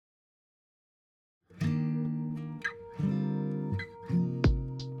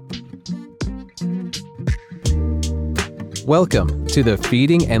Welcome to the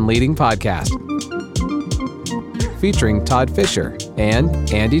Feeding and Leading Podcast, featuring Todd Fisher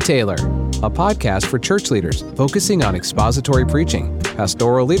and Andy Taylor, a podcast for church leaders focusing on expository preaching,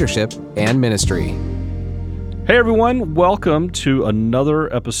 pastoral leadership, and ministry. Hey everyone, welcome to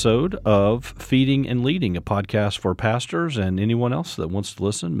another episode of Feeding and Leading, a podcast for pastors and anyone else that wants to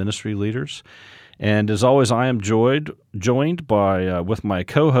listen, ministry leaders. And as always, I am joined by with my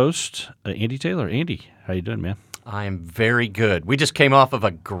co-host, Andy Taylor. Andy, how you doing, man? I am very good. We just came off of a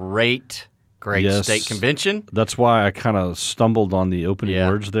great state convention. That's why I kind of stumbled on the opening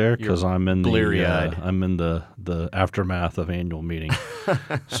words there, because I'm in the aftermath of annual meeting.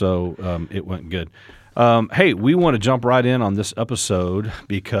 So it went good. Hey, we want to jump right in on this episode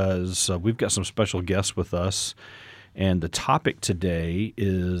because we've got some special guests with us, and the topic today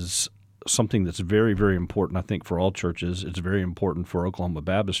is something that's very, very important, I think, for all churches. It's very important for Oklahoma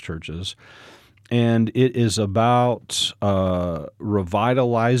Baptist churches, and it is about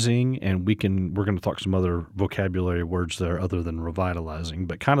revitalizing, and we're going to talk some other vocabulary words there other than revitalizing,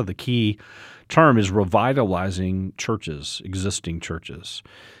 but kind of the key term is revitalizing churches, existing churches.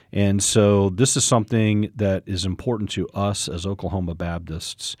 And so this is something that is important to us as Oklahoma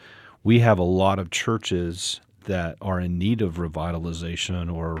Baptists. We have a lot of churches that are in need of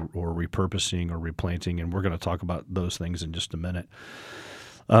revitalization or repurposing or replanting, and we're going to talk about those things in just a minute.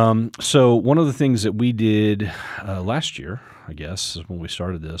 So one of the things that we did last year, I guess, when we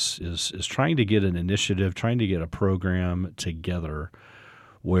started this, is trying to get an initiative, trying to get a program together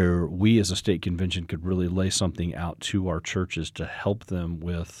where we as a state convention could really lay something out to our churches to help them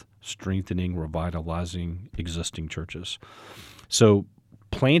with strengthening, revitalizing existing churches. So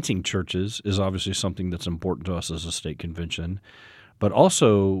planting churches is obviously something that's important to us as a state convention, but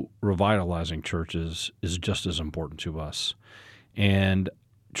also revitalizing churches is just as important to us. And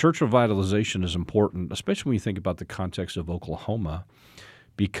church revitalization is important, especially when you think about the context of Oklahoma,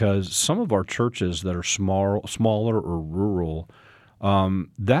 because some of our churches that are smaller or rural,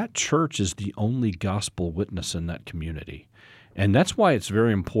 that church is the only gospel witness in that community. And that's why it's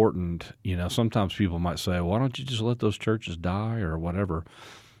very important. You know, sometimes people might say, why don't you just let those churches die or whatever?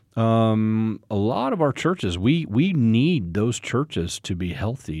 A lot of our churches, we need those churches to be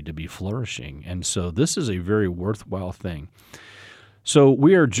healthy, to be flourishing. And so this is a very worthwhile thing. So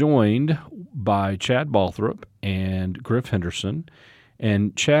we are joined by Chad Balthrop and Griff Henderson.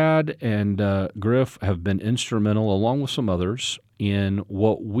 And Chad and Griff have been instrumental, along with some others, in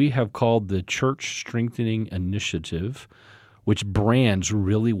what we have called the Church Strengthening Initiative, which brands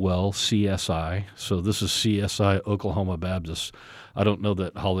really well CSI. So this is CSI Oklahoma Baptist. I don't know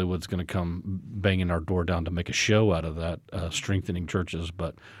that Hollywood's going to come banging our door down to make a show out of that, strengthening churches,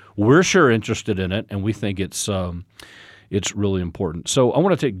 but we're sure interested in it, and we think it's really important. So I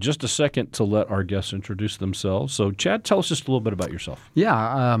want to take just a second to let our guests introduce themselves. So Chad, tell us just a little bit about yourself.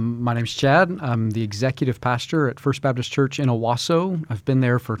 Yeah, my name's Chad. I'm the executive pastor at First Baptist Church in Owasso. I've been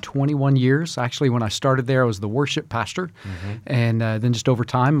there for 21 years. Actually, when I started there, I was the worship pastor. Mm-hmm. And then just over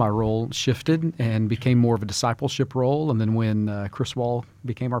time, my role shifted and became more of a discipleship role. And then when Chris Wall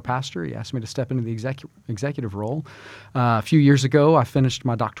became our pastor, he asked me to step into the executive role. A few years ago, I finished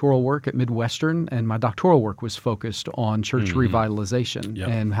my doctoral work at Midwestern, and my doctoral work was focused on church revitalization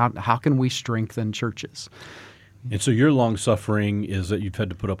and how can we strengthen churches. And so your long suffering is that you've had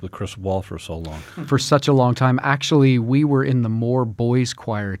to put up with Chris Wall for so long. For such a long time. Actually, we were in the Moore Boys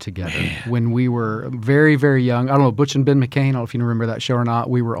Choir together when we were very, very young. I don't know, Butch and Ben McCain, I don't know if you remember that show or not.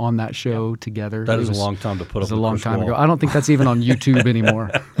 We were on that show together. That is a long time to put up with Chris Wall. It was a long time ago. I don't think that's even on YouTube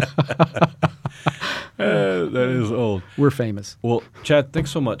anymore. That is old. We're famous. Well, Chad, thanks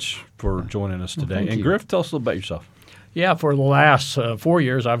so much for joining us today. And Griff, tell us a little about yourself. Yeah, for the last 4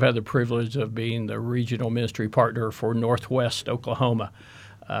 years, I've had the privilege of being the regional ministry partner for Northwest Oklahoma.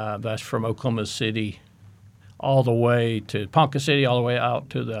 That's from Oklahoma City all the way to Ponca City, all the way out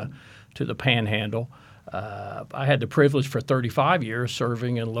to the Panhandle. I had the privilege for 35 years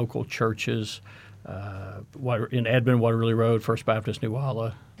serving in local churches in Edmond, Waterloo Road, First Baptist New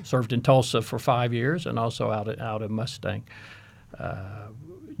Walla. Served in Tulsa for 5 years and also out at Mustang.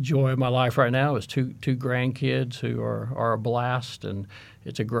 Joy of my life right now is two grandkids who are a blast, and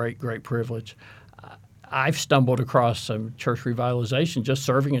it's a great privilege. I've stumbled across some church revitalization just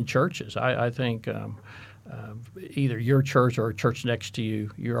serving in churches. I think either your church or a church next to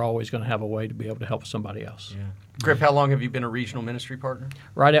you, you're always going to have a way to be able to help somebody else. Yeah. Griff, how long have you been a regional ministry partner?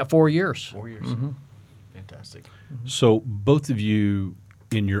 Right at 4 years. 4 years. Mm-hmm. Fantastic. Mm-hmm. So both of you,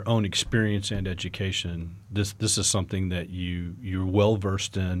 in your own experience and education, this is something that you're well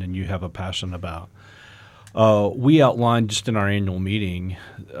versed in and you have a passion about. We outlined just in our annual meeting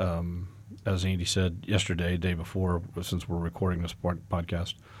as Andy said yesterday, day before, since we're recording this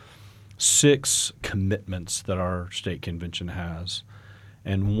podcast, 6 commitments that our state convention has.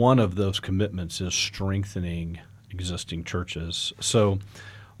 And one of those commitments is strengthening existing churches. So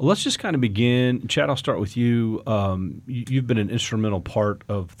let's just kind of begin. Chad, I'll start with you. You've been an instrumental part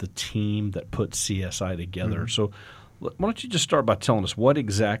of the team that put CSI together. So why don't you just start by telling us what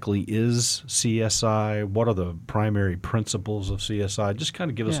exactly is CSI? What are the primary principles of CSI? Just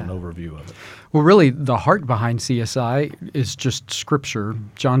kind of give us an overview of it. Well, really, the heart behind CSI is just Scripture.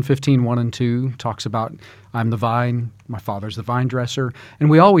 John 15, 1 and 2 talks about, I'm the vine, my Father's the vine dresser. And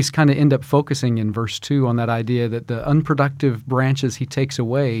we always kind of end up focusing in verse 2 on that idea that the unproductive branches he takes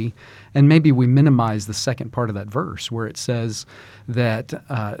away, and maybe we minimize the second part of that verse where it says that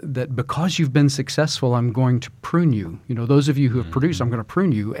that because you've been successful, I'm going to prune you. You know, those of you who have produced, I'm going to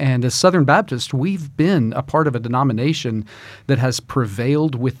prune you. And as Southern Baptists, we've been a part of a denomination that has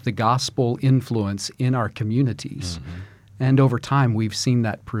prevailed with the gospel influence in our communities. And over time, we've seen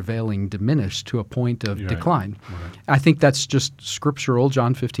that prevailing diminish to a point of decline. Right. I think that's just scriptural,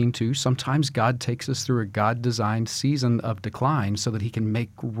 John 15:2. Sometimes God takes us through a God-designed season of decline so that he can make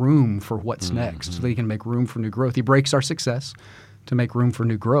room for what's next, so that he can make room for new growth. He breaks our success to make room for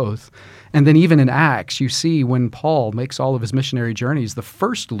new growth. And then even in Acts, you see when Paul makes all of his missionary journeys, the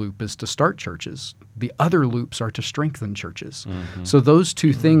first loop is to start churches. The other loops are to strengthen churches. So those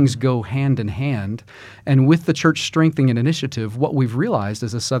two things go hand in hand. And with the church strengthening initiative, what we've realized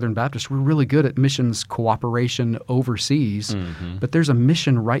as a Southern Baptist, we're really good at missions cooperation overseas, but there's a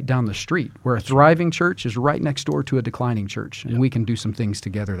mission right down the street where a thriving church is right next door to a declining church, and we can do some things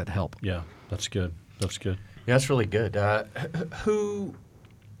together that help. Yeah, that's good. That's good. Yeah, that's really good. Who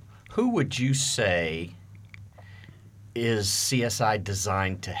would you say is CSI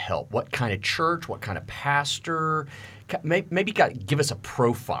designed to help? What kind of church? What kind of pastor? Maybe give us a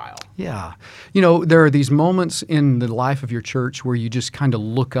profile. Yeah. You know, there are these moments in the life of your church where you just kind of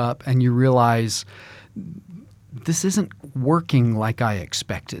look up and you realize this isn't working like I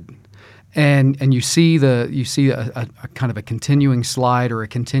expected. And you see a kind of a continuing slide or a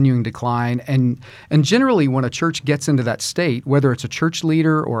continuing decline. And generally when a church gets into that state, whether it's a church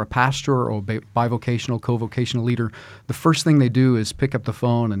leader or a pastor or a bivocational, co-vocational leader, the first thing they do is pick up the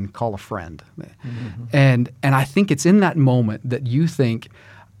phone and call a friend. And I think it's in that moment that you think,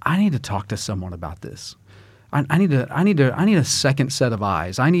 I need to talk to someone about this. I need a second set of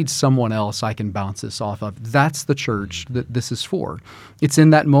eyes. I need someone else I can bounce this off of. That's the church that this is for. It's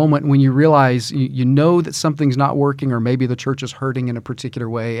in that moment when you realize you know that something's not working, or maybe the church is hurting in a particular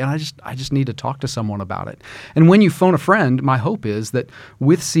way, and I just need to talk to someone about it. And when you phone a friend, my hope is that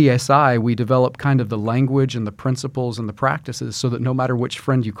with CSI we develop kind of the language and the principles and the practices so that no matter which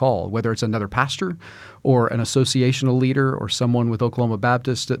friend you call, whether it's another pastor or an associational leader or someone with Oklahoma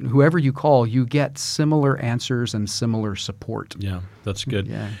Baptist, whoever you call, you get similar answers and similar support. Yeah, that's good.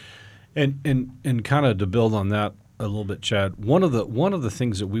 Yeah. And kind of to build on that a little bit, Chad, one of the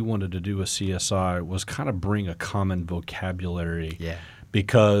things that we wanted to do with CSI was kind of bring a common vocabulary. Yeah.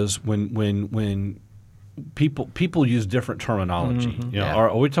 Because when people use different terminology. You know,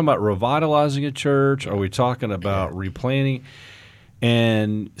 are we talking about revitalizing a church? Are we talking about replanting?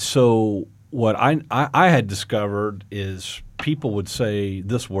 And so what I had discovered is people would say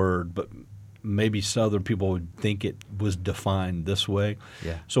this word, but maybe some other people would think it was defined this way.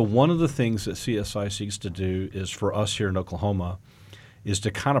 Yeah. So one of the things that CSI seeks to do is for us here in Oklahoma is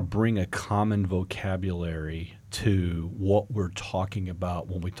to kind of bring a common vocabulary to what we're talking about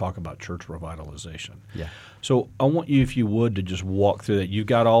when we talk about church revitalization. Yeah. So I want you, if you would, to just walk through that. You've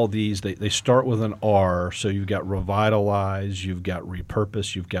got all these, they start with an R, so you've got revitalize, you've got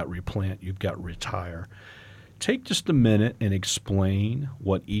repurpose, you've got replant, you've got retire. Take just a minute and explain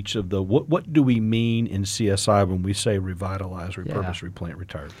what each of the what do we mean in CSI when we say revitalize, repurpose, replant,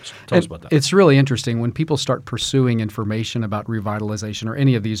 retire? Tell us about that. It's really interesting when people start pursuing information about revitalization or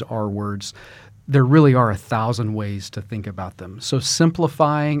any of these R words. There really are 1,000 ways to think about them. So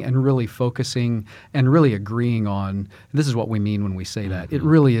simplifying and really focusing and really agreeing on this is what we mean when we say that. It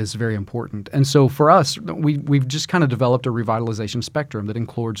really is very important. And so for us, we've just kind of developed a revitalization spectrum that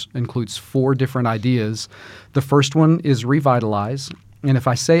includes 4 different ideas. The first one is revitalize. And if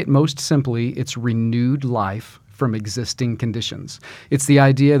I say it most simply, it's renewed life from existing conditions. It's the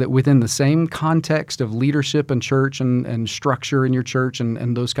idea that within the same context of leadership and church and structure in your church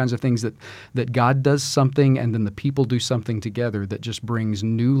and those kinds of things, that God does something and then the people do something together that just brings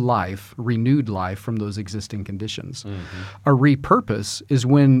new life, renewed life from those existing conditions. A repurpose is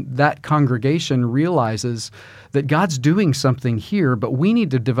when that congregation realizes that God's doing something here, but we need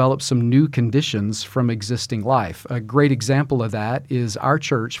to develop some new conditions from existing life. A great example of that is our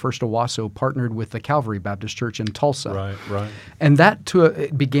church, First Owasso, partnered with the Calvary Baptist Church in Tulsa. Right. And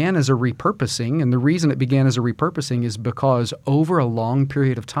it began as a repurposing, and the reason it began as a repurposing is because over a long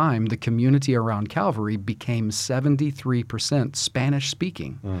period of time, the community around Calvary became 73%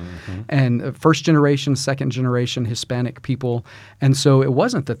 Spanish-speaking. And first generation, second generation Hispanic people. And so it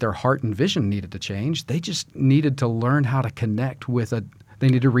wasn't that their heart and vision needed to change. They just needed to learn how to connect with they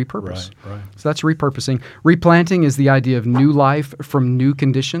need to repurpose. Right. So that's repurposing. Replanting is the idea of new life from new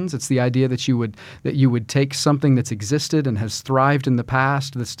conditions. It's the idea that you would take something that's existed and has thrived in the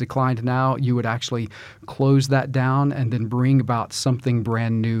past, that's declined now, you would actually close that down and then bring about something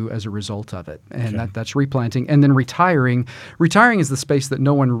brand new as a result of it. And that's replanting. And then retiring. Retiring is the space that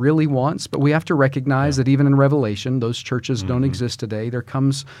no one really wants, but we have to recognize that even in Revelation, those churches don't exist today. There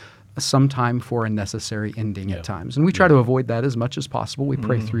comes some time for a necessary ending at times. And we try to avoid that as much as possible. We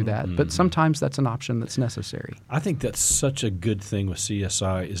pray through that. But sometimes that's an option that's necessary. I think that's such a good thing with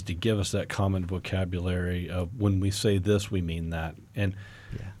CSI is to give us that common vocabulary of when we say this, we mean that. And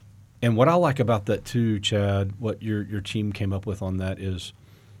what I like about that too, Chad, what your team came up with on that is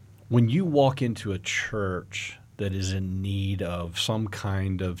when you walk into a church that is in need of some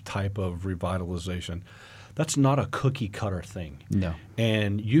kind of type of revitalization, that's not a cookie cutter thing. No.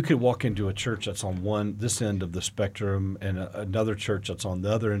 And you could walk into a church that's on this end of the spectrum and another church that's on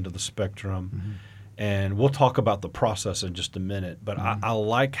the other end of the spectrum. And we'll talk about the process in just a minute. But I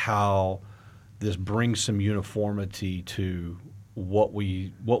like how this brings some uniformity to what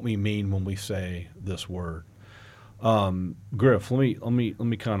we mean when we say this word. Griff, let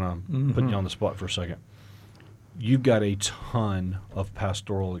me kind of put you on the spot for a second. You've got a ton of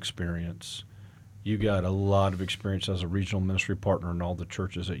pastoral experience. You got a lot of experience as a regional ministry partner in all the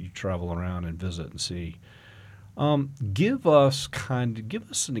churches that you travel around and visit and see. Give us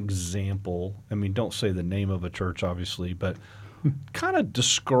an example. I mean, don't say the name of a church, obviously, but kind of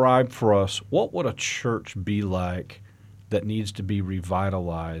describe for us what would a church be like that needs to be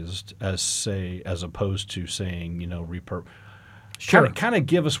revitalized, as opposed to saying, repurpose. Sure. Kind of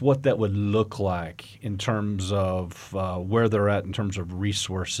give us what that would look like in terms of where they're at in terms of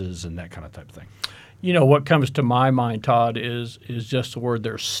resources and that kind of type of thing. What comes to my mind, Todd, is just the word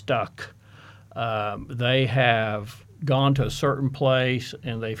they're stuck. They have gone to a certain place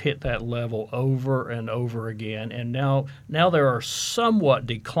and they've hit that level over and over again, and now they are somewhat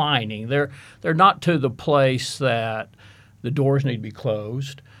declining. They're not to the place that the doors need to be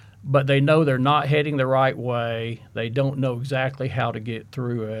closed, but they know they're not heading the right way. They don't know exactly how to get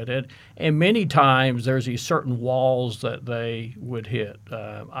through it. And many times there's these certain walls that they would hit,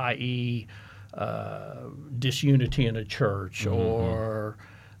 i.e., disunity in a church or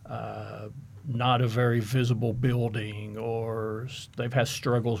not a very visible building, or they've had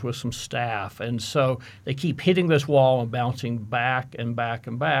struggles with some staff. And so they keep hitting this wall and bouncing back and back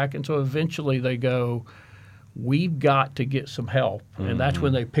and back. And so eventually they go, we've got to get some help. And that's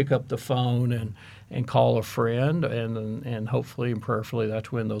when they pick up the phone and call a friend, and hopefully and prayerfully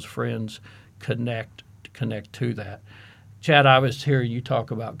that's when those friends connect to that. Chad, I was hearing you talk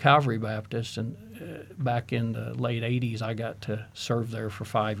about Calvary Baptist, and back in the late 80s I got to serve there for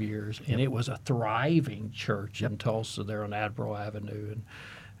 5 years, and it was a thriving church in Tulsa there on Admiral Avenue,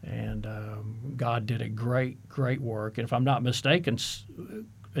 and God did a great work. And if I'm not mistaken,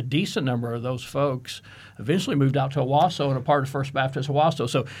 a decent number of those folks eventually moved out to Owasso and a part of First Baptist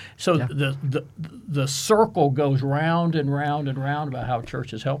Owasso. So the circle goes round and round and round about how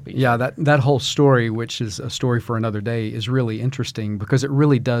churches help each other. Yeah, that whole story, which is a story for another day, is really interesting because it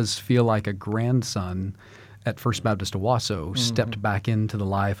really does feel like a grandson at First Baptist Owasso stepped back into the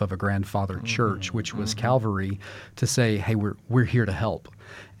life of a grandfather church, which was Calvary, to say, hey, we're here to help.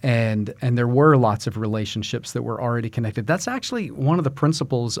 And there were lots of relationships that were already connected. That's actually one of the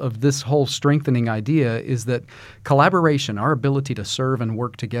principles of this whole strengthening idea, is that collaboration, our ability to serve and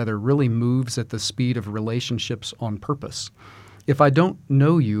work together, really moves at the speed of relationships on purpose. If I don't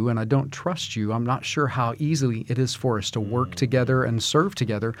know you and I don't trust you, I'm not sure how easily it is for us to work together and serve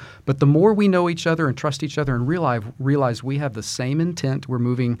together. But the more we know each other and trust each other and realize we have the same intent, we're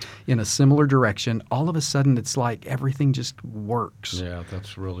moving in a similar direction, all of a sudden it's like everything just works. Yeah,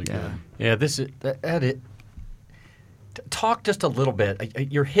 that's really good. Yeah, this is Talk just a little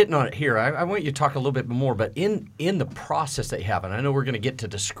bit. You're hitting on it here. I want you to talk a little bit more, but in the process that you have, and I know we're going to get to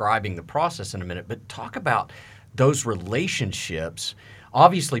describing the process in a minute, but talk about those relationships.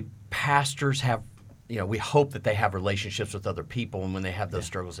 Obviously, pastors have, we hope that they have relationships with other people, and when they have those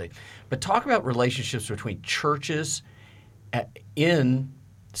struggles, but talk about relationships between churches in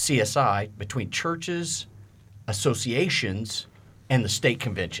CSI, between churches, associations, and the state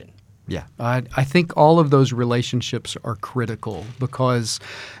convention. Yeah, I think all of those relationships are critical because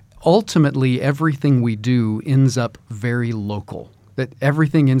ultimately everything we do ends up very local. That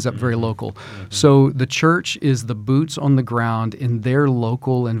everything ends up very local. Mm-hmm. So the church is the boots on the ground in their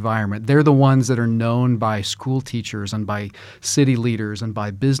local environment. They're the ones that are known by school teachers and by city leaders and by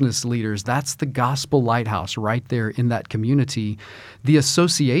business leaders. That's the gospel lighthouse right there in that community. The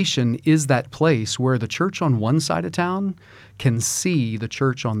association is that place where the church on one side of town can see the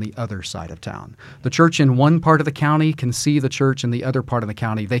church on the other side of town. The church in one part of the county can see the church in the other part of the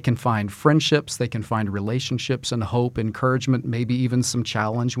county. They can find friendships, they can find relationships and hope, encouragement, maybe even some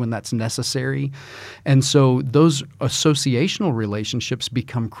challenge when that's necessary. And so those associational relationships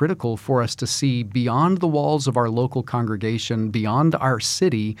become critical for us to see beyond the walls of our local congregation, beyond our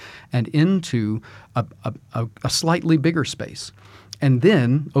city, and into a slightly bigger space. And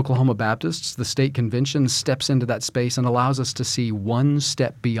then Oklahoma Baptists, the state convention, steps into that space and allows us to see one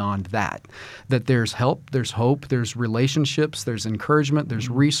step beyond that there's help, there's hope, there's relationships, there's encouragement, there's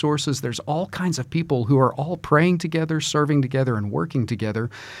resources, there's all kinds of people who are all praying together, serving together, and working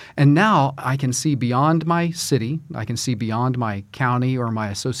together. And now I can see beyond my city, I can see beyond my county or my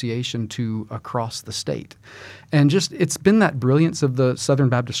association to across the state. And just it's been that brilliance of the Southern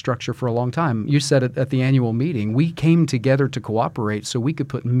Baptist structure for a long time. You said it at the annual meeting. We came together to cooperate so we could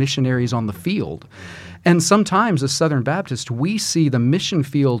put missionaries on the field. And sometimes as Southern Baptists, we see the mission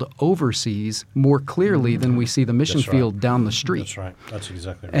field overseas more clearly than we see the mission field down the street. That's right. That's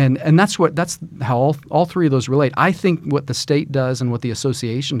exactly right. And that's how all three of those relate. I think what the state does and what the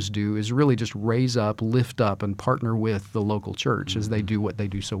associations do is really just raise up, lift up, and partner with the local church as they do what they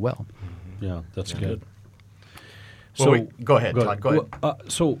do so well. Yeah, that's good. Well, go ahead, Todd. Go ahead. Well,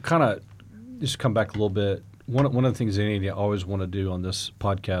 so kind of just come back a little bit. One of the things that I always want to do on this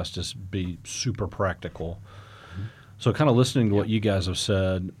podcast is be super practical. Mm-hmm. So kind of listening to what you guys have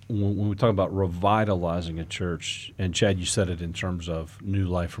said, when we talk about revitalizing a church, and Chad, you said it in terms of new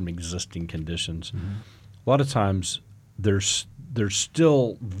life from existing conditions. Mm-hmm. A lot of times there's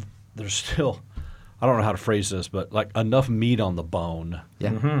still I don't know how to phrase this, but like enough meat on the bone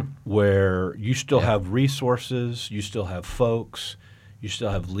where you still have resources, you still have folks, you still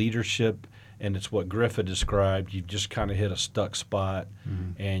have leadership, and it's what Griff had described. You've just kind of hit a stuck spot,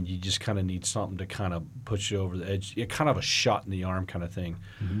 and you just kind of need something to kind of put you over the edge. It's kind of a shot in the arm kind of thing.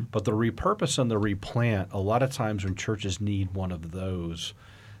 Mm-hmm. But the repurpose and the replant, a lot of times when churches need one of those,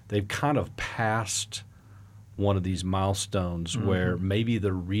 they've kind of passed one of these milestones where maybe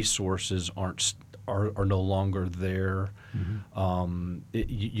the resources are no longer there. Mm-hmm.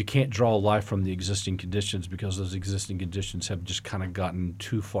 You can't draw life from the existing conditions because those existing conditions have just kind of gotten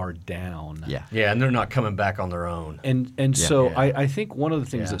too far down. Yeah, and they're not coming back on their own. So I think one of the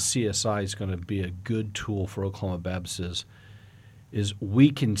things that CSI is going to be a good tool for Oklahoma Baptists is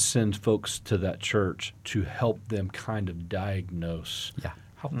we can send folks to that church to help them kind of diagnose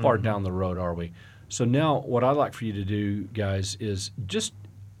how far down the road are we. So now what I'd like for you to do, guys, is just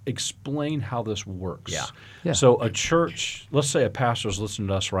explain how this works. Yeah. So a church, let's say a pastor's listening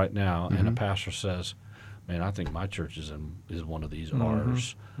to us right now, and a pastor says, man, I think my church is one of these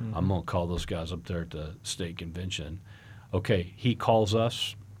ours. I'm going to call those guys up there at the state convention. Okay, he calls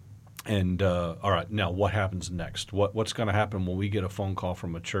us, and all right, now what happens next? What's going to happen when we get a phone call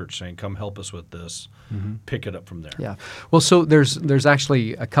from a church saying, come help us with this? Pick it up from there. Yeah. Well, so there's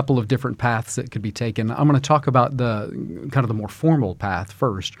actually a couple of different paths that could be taken. I'm going to talk about the kind of the more formal path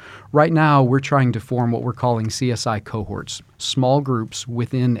first. Right now, we're trying to form what we're calling CSI cohorts, small groups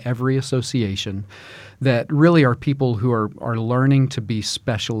within every association that really are people who are learning to be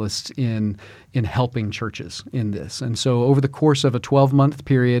specialists in helping churches in this. And so over the course of a 12-month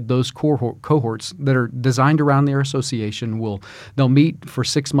period, those cohorts that are designed around their association they'll meet for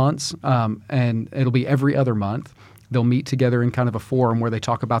 6 months, and it'll be every other month. They'll meet together in kind of a forum where they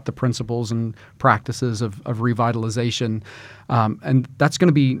talk about the principles and practices of revitalization. And that's going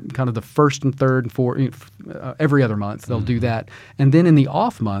to be kind of the first and third and fourth, every other month they'll do that. And then in the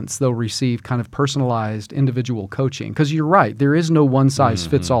off months, they'll receive kind of personalized individual coaching. Because you're right, there is no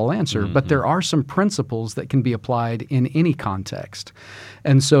one-size-fits-all answer, but there are some principles that can be applied in any context.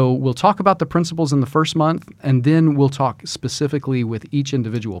 And so we'll talk about the principles in the first month, and then we'll talk specifically with each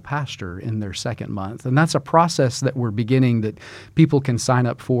individual pastor in their second month. And that's a process that we're beginning that people can sign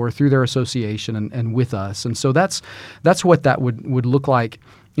up for through their association and with us. And so that's what that would look like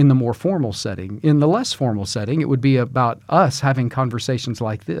in the more formal setting. In the less formal setting, it would be about us having conversations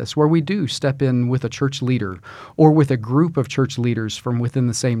like this, where we do step in with a church leader or with a group of church leaders from within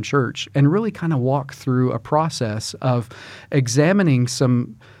the same church and really kind of walk through a process of examining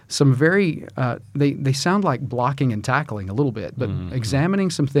some very, they sound like blocking and tackling a little bit, but examining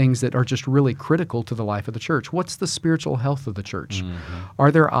some things that are just really critical to the life of the church. What's the spiritual health of the church?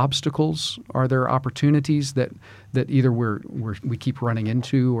 Are there obstacles? Are there opportunities that either we keep running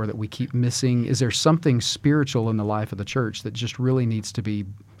into or that we keep missing? Is there something spiritual in the life of the church that just really needs to be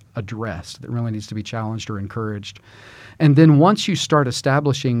addressed, that really needs to be challenged or encouraged? And then once you start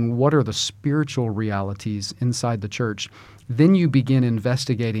establishing what are the spiritual realities inside the church, then you begin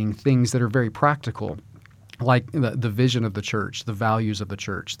investigating things that are very practical, like the vision of the church, the values of the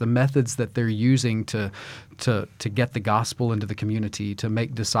church, the methods that they're using to get the gospel into the community, to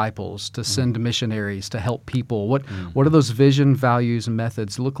make disciples, to send missionaries, to help people. What do those vision, values, and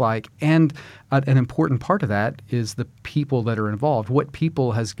methods look like? And an important part of that is the people that are involved. What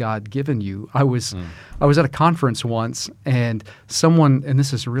people has God given you? I was at a conference once, and someone, and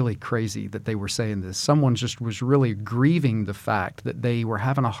this is really crazy that they were saying this, someone just was really grieving the fact that they were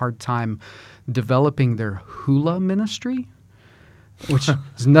having a hard time developing their hula ministry, which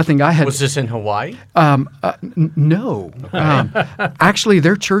is nothing I had. Was this in Hawaii? No. Actually,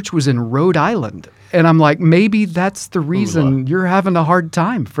 their church was in Rhode Island. And I'm like, maybe that's the reason you're having a hard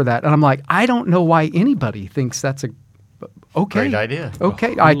time for that. And I'm like, I don't know why anybody thinks that's okay. Great idea.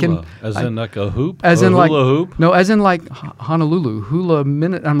 Okay, Hula, I can. As in like a hoop? As in a like hula hoop? No, as in like Honolulu hula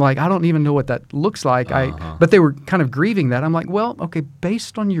minute. I'm like, I don't even know what that looks like. But they were kind of grieving that. I'm like, well, okay,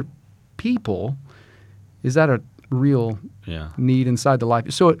 based on your people, is that a real need inside the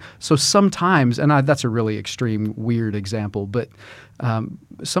life? So sometimes, and that's a really extreme, weird example, but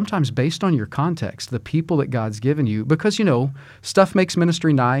sometimes based on your context, the people that God's given you, because, stuff makes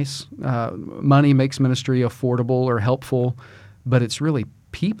ministry nice, money makes ministry affordable or helpful, but it's really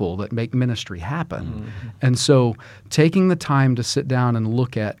people that make ministry happen. And so taking the time to sit down and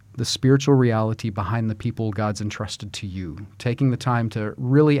look at the spiritual reality behind the people God's entrusted to you, taking the time to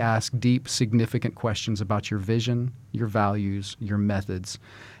really ask deep, significant questions about your vision, your values, your methods,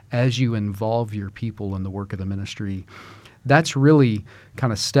 as you involve your people in the work of the ministry, that's really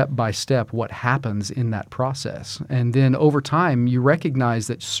kind of step by step what happens in that process. And then over time, you recognize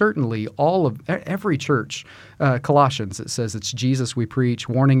that certainly every church, Colossians, it says it's Jesus we preach,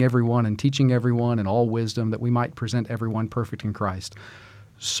 warning everyone and teaching everyone in all wisdom that we might present everyone perfect in Christ.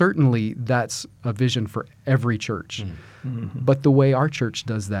 Certainly that's a vision for every church. But the way our church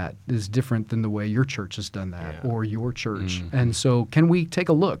does that is different than the way your church has done that or your church. And so can we take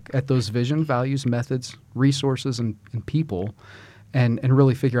a look at those vision, values, methods, resources, and people and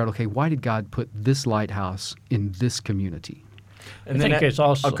really figure out, okay, why did God put this lighthouse in this community? And I think it's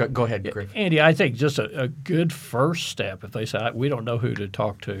also – go ahead, Griff. Andy, I think just a good first step, if they say, we don't know who to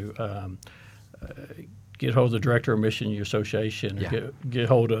talk to, get hold of the director of mission association, get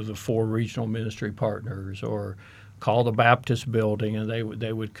hold of the 4 regional ministry partners, or call the Baptist building, and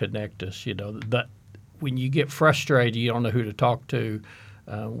they would connect us. That when you get frustrated, you don't know who to talk to.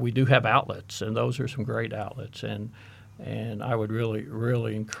 We do have outlets, and those are some great outlets. And I would really,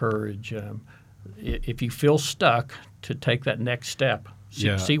 really encourage if you feel stuck to take that next step.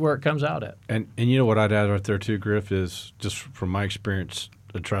 See where it comes out at. And you know what I'd add right there too, Griff, is just from my experience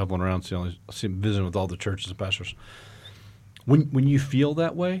traveling around, visiting with all the churches and pastors. When you feel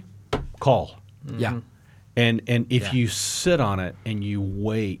that way, call. Yeah. And if you sit on it and you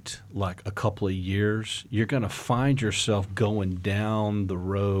wait like a couple of years, you're going to find yourself going down the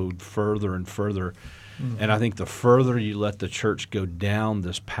road further and further. And I think the further you let the church go down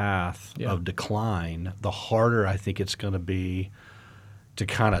this path of decline, the harder I think it's going to be to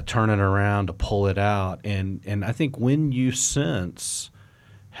kind of turn it around, to pull it out. And I think when you sense,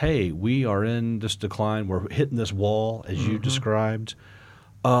 hey, we are in this decline, we're hitting this wall, as you described,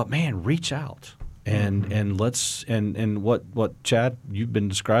 man, reach out. And let's and what Chad, you've been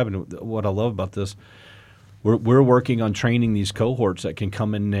describing, what I love about this, we're working on training these cohorts that can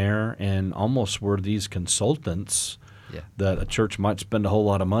come in there, and almost we're these consultants that a church might spend a whole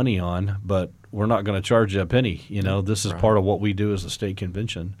lot of money on, but we're not going to charge you a penny. This is part of what we do as a state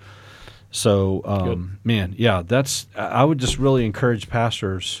convention. So, man, that's I would just really encourage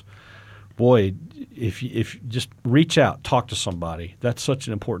pastors boy, if you just reach out, talk to somebody. That's such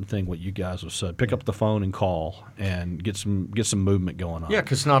an important thing. What you guys have said, pick up the phone and call and get some movement going on. Yeah,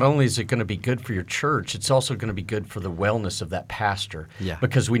 because not only is it going to be good for your church, it's also going to be good for the wellness of that pastor. Yeah.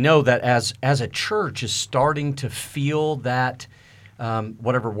 Because we know that as a church is starting to feel that,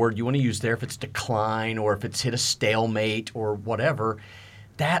 whatever word you want to use there, if it's decline or if it's hit a stalemate or whatever,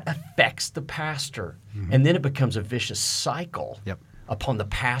 that affects the pastor, and then it becomes a vicious cycle. Yep. Upon the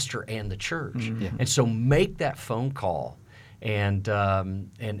pastor and the church. Yeah. And so make that phone call and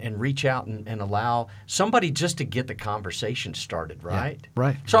reach out and allow somebody just to get the conversation started, right? Yeah.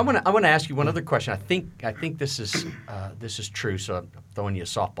 Right. So I want to ask you one other question. I think this is true, so I'm throwing you a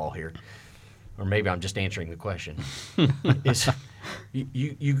softball here. Or maybe I'm just answering the question. Is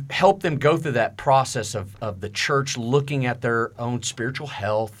you help them go through that process of the church looking at their own spiritual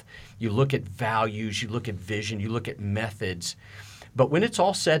health. You look at values, you look at vision, you look at methods. But when it's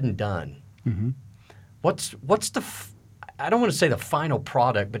all said and done, what's the I don't want to say the final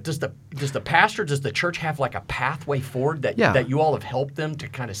product, but does the pastor, does the church have like a pathway forward that you all have helped them to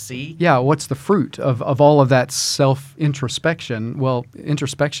kind of see? Yeah, what's the fruit of all of that self-introspection? Well,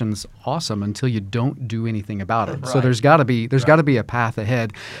 introspection's awesome until you don't do anything about it. Right. So there's got to be a path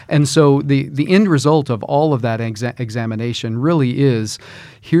ahead. And so the end result of all of that examination really is,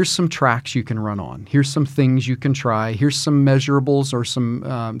 here's some tracks you can run on. Here's some things you can try. Here's some measurables or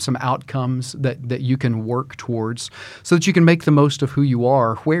some outcomes that you can work towards so that you can make the most of who you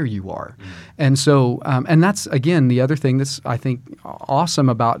are, where you are. And so, and that's, again, the other thing that's, I think, awesome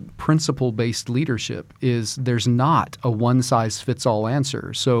about principle-based leadership is there's not a one-size-fits-all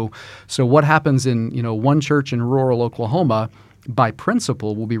answer. So what happens in, one church in rural Oklahoma by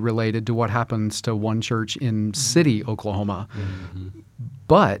principle will be related to what happens to one church in city Oklahoma.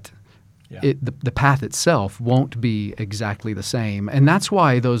 But the path itself won't be exactly the same. And that's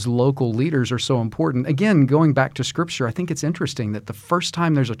why those local leaders are so important. Again, going back to Scripture, I think it's interesting that the first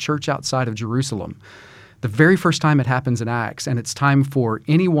time there's a church outside of Jerusalem, the very first time it happens in Acts, and it's time for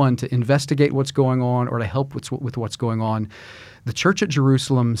anyone to investigate what's going on or to help with what's going on, the church at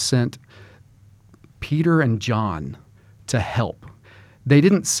Jerusalem sent Peter and John to help. They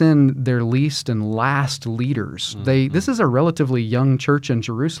didn't send their least and last leaders. This is a relatively young church in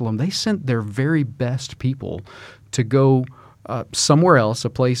Jerusalem. They sent their very best people to go somewhere else, a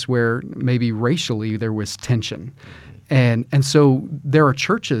place where maybe racially there was tension. And so there are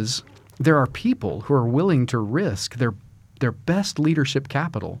churches, there are people who are willing to risk their best leadership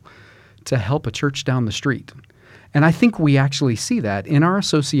capital to help a church down the street. And I think we actually see that in our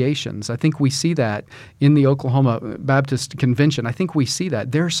associations. I think we see that in the Oklahoma Baptist Convention. I think we see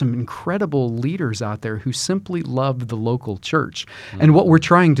that. There are some incredible leaders out there who simply love the local church. And what we're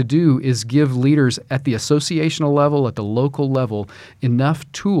trying to do is give leaders at the associational level, at the local level, enough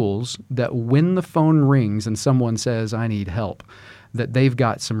tools that when the phone rings and someone says, I need help, that they've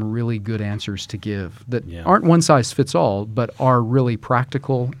got some really good answers to give that aren't one size fits all, but are really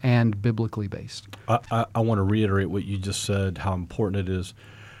practical and biblically based. I want to reiterate what you just said, how important it is.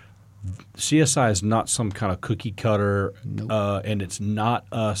 CSI is not some kind of cookie cutter, and it's not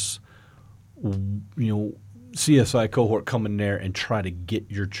us, CSI cohort coming there and try to get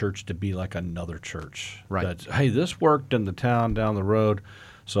your church to be like another church. Right. That's, hey, this worked in the town down the road,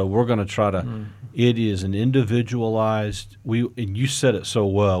 so we're going to try to it is an individualized, and you said it so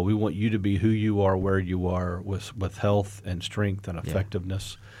well, we want you to be who you are, where you are, with health and strength and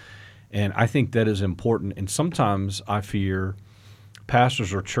effectiveness. And I think that is important. And sometimes I fear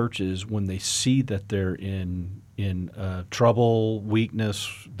pastors or churches, when they see that they're in trouble,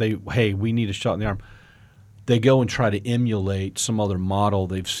 weakness, we need a shot in the arm, they go and try to emulate some other model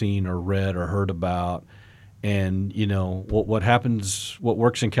they've seen or read or heard about. And, what happens, what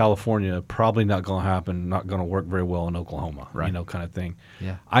works in California, probably not going to happen, not going to work very well in Oklahoma, kind of thing.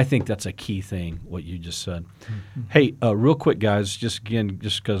 Yeah. I think that's a key thing, what you just said. Hey, real quick, guys, just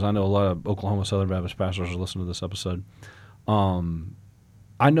because I know a lot of Oklahoma Southern Baptist pastors are listening to this episode.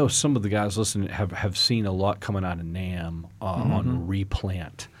 I know some of the guys listening have seen a lot coming out of NAM on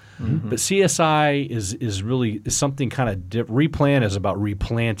replant. But CSI is really something kind of different. Replant is about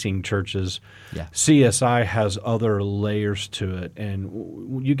replanting churches. Yeah. CSI has other layers to it.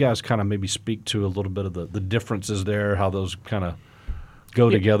 And you guys kind of maybe speak to a little bit of the differences there, how those kind of go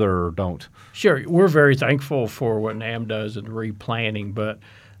together or don't. Sure. We're very thankful for what NAM does in replanting, but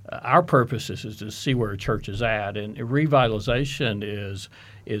our purpose is to see where a church is at. And revitalization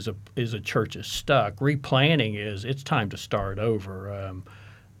is a church is stuck. Replanting is it's time to start over.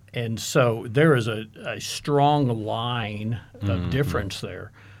 And so there is a strong line of difference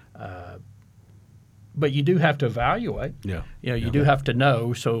there. But you do have to evaluate. Yeah. You do have to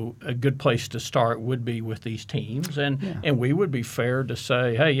know. So a good place to start would be with these teams, and we would be fair to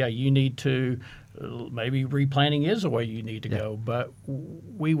say, hey, you need to. Maybe replanting is the way you need to go, but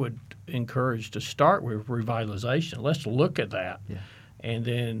we would encourage to start with revitalization. Let's look at that, and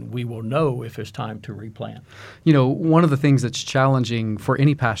then we will know if it's time to replant. One of the things that's challenging for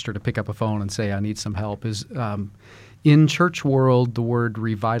any pastor to pick up a phone and say, I need some help is in church world, the word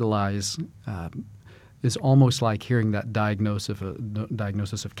revitalize is almost like hearing that diagnosis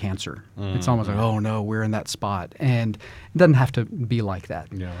of cancer. It's almost like, oh no, we're in that spot. And it doesn't have to be like that.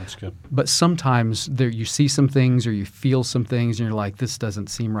 Yeah, that's good. But sometimes you see some things or you feel some things and you're like, this doesn't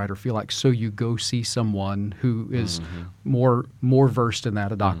seem right or feel like, so you go see someone who is more versed in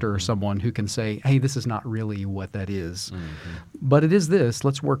that, a doctor or someone who can say, hey, this is not really what that is. But it is this,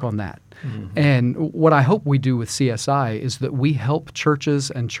 let's work on that. And what I hope we do with CSI is that we help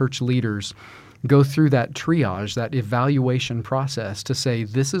churches and church leaders go through that triage, that evaluation process to say,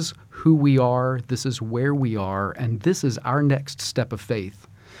 this is who we are, this is where we are, and this is our next step of faith.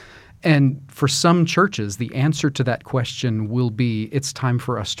 And for some churches, the answer to that question will be, it's time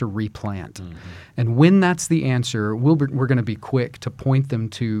for us to replant. And when that's the answer, we're going to be quick to point them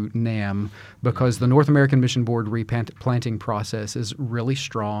to NAM, because the North American Mission Board replanting process is really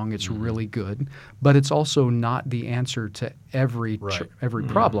strong, it's really good, but it's also not the answer to every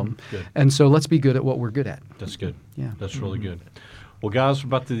problem. Good. And so let's be good at what we're good at. That's good. Yeah. That's really good. Well, guys, we're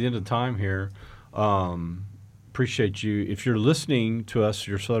about to the end of time here. Appreciate you. If you're listening to us,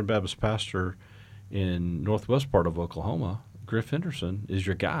 your Southern Baptist pastor in northwest part of Oklahoma, Griff Henderson is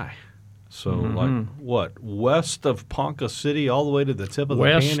your guy. So west of Ponca City all the way to the tip of the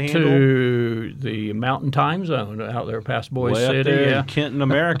Panhandle? West to the Mountain Time Zone out there past Boise way City. Up there in Kenton,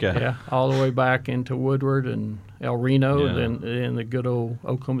 America. All the way back into Woodward and El Reno and then in the good old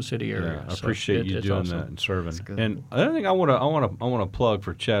Oklahoma City area. I appreciate you doing that and serving. And another thing I want to plug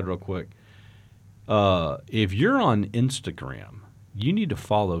for Chad real quick. If you're on Instagram, you need to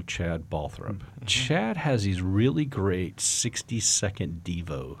follow Chad Balthrop. Chad has these really great 60-second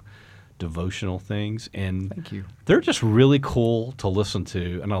devotional things, and Thank you. They're just really cool to listen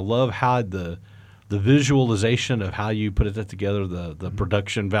to. And I love how the visualization of how you put it together, the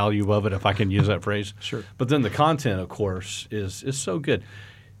production value of it, if I can use that phrase. Sure. But then the content, of course, is so good.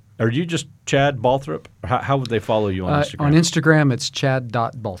 Are you just Chad Balthrop? How would they follow you on Instagram? On Instagram, it's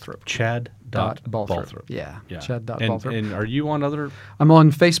chad.balthrop. Balthrop. Yeah. Yeah. Chad.balthrop. And are you on other? I'm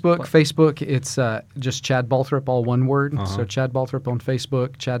on Facebook. Facebook, it's just Chad Balthrop, all one word. So Chad Balthrop on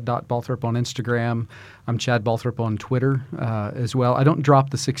Facebook, Chad.Balthrop on Instagram. I'm Chad Balthrop on Twitter as well. I don't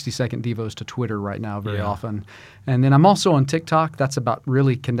drop the 60-second devos to Twitter right now very often. And then I'm also on TikTok. That's about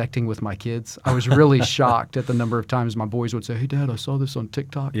really connecting with my kids. I was really shocked at the number of times my boys would say, hey, Dad, I saw this on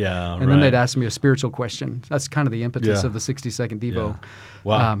TikTok. Yeah, and then they'd ask me a spiritual question. That's kind of the impetus of the 60-second devo. Yeah.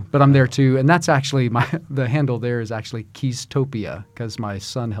 Wow. But I'm there too. And that's actually the handle there is actually Keystopia, because my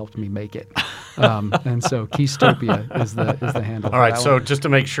son helped me make it. And so Keystopia is the handle. All right, so just to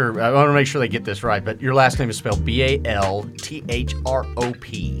make sure, I want to make sure they get this right, but your last name is spelled Balthrop.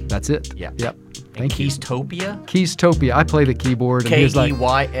 That's it. Yeah. Yep. And Thank you. Keystopia? Keystopia. I play the keyboard. And he was like, Keys.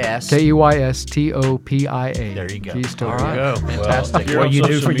 Keystopia. There you go. Keystopia. All right. Go. Fantastic. Well, What you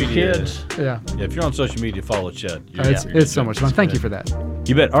do for social your media, kids. Yeah. If you're on social media, follow Chad. It's so much fun. Thank you for that.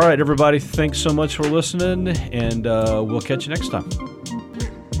 You bet. All right, everybody. Thanks so much for listening, and we'll catch you next time.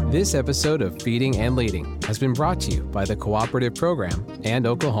 This episode of Feeding and Leading has been brought to you by the Cooperative Program and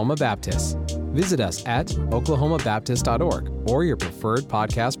Oklahoma Baptist. Visit us at oklahomabaptist.org or your preferred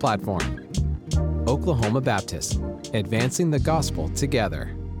podcast platform. Oklahoma Baptist, advancing the gospel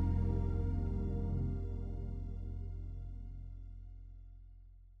together.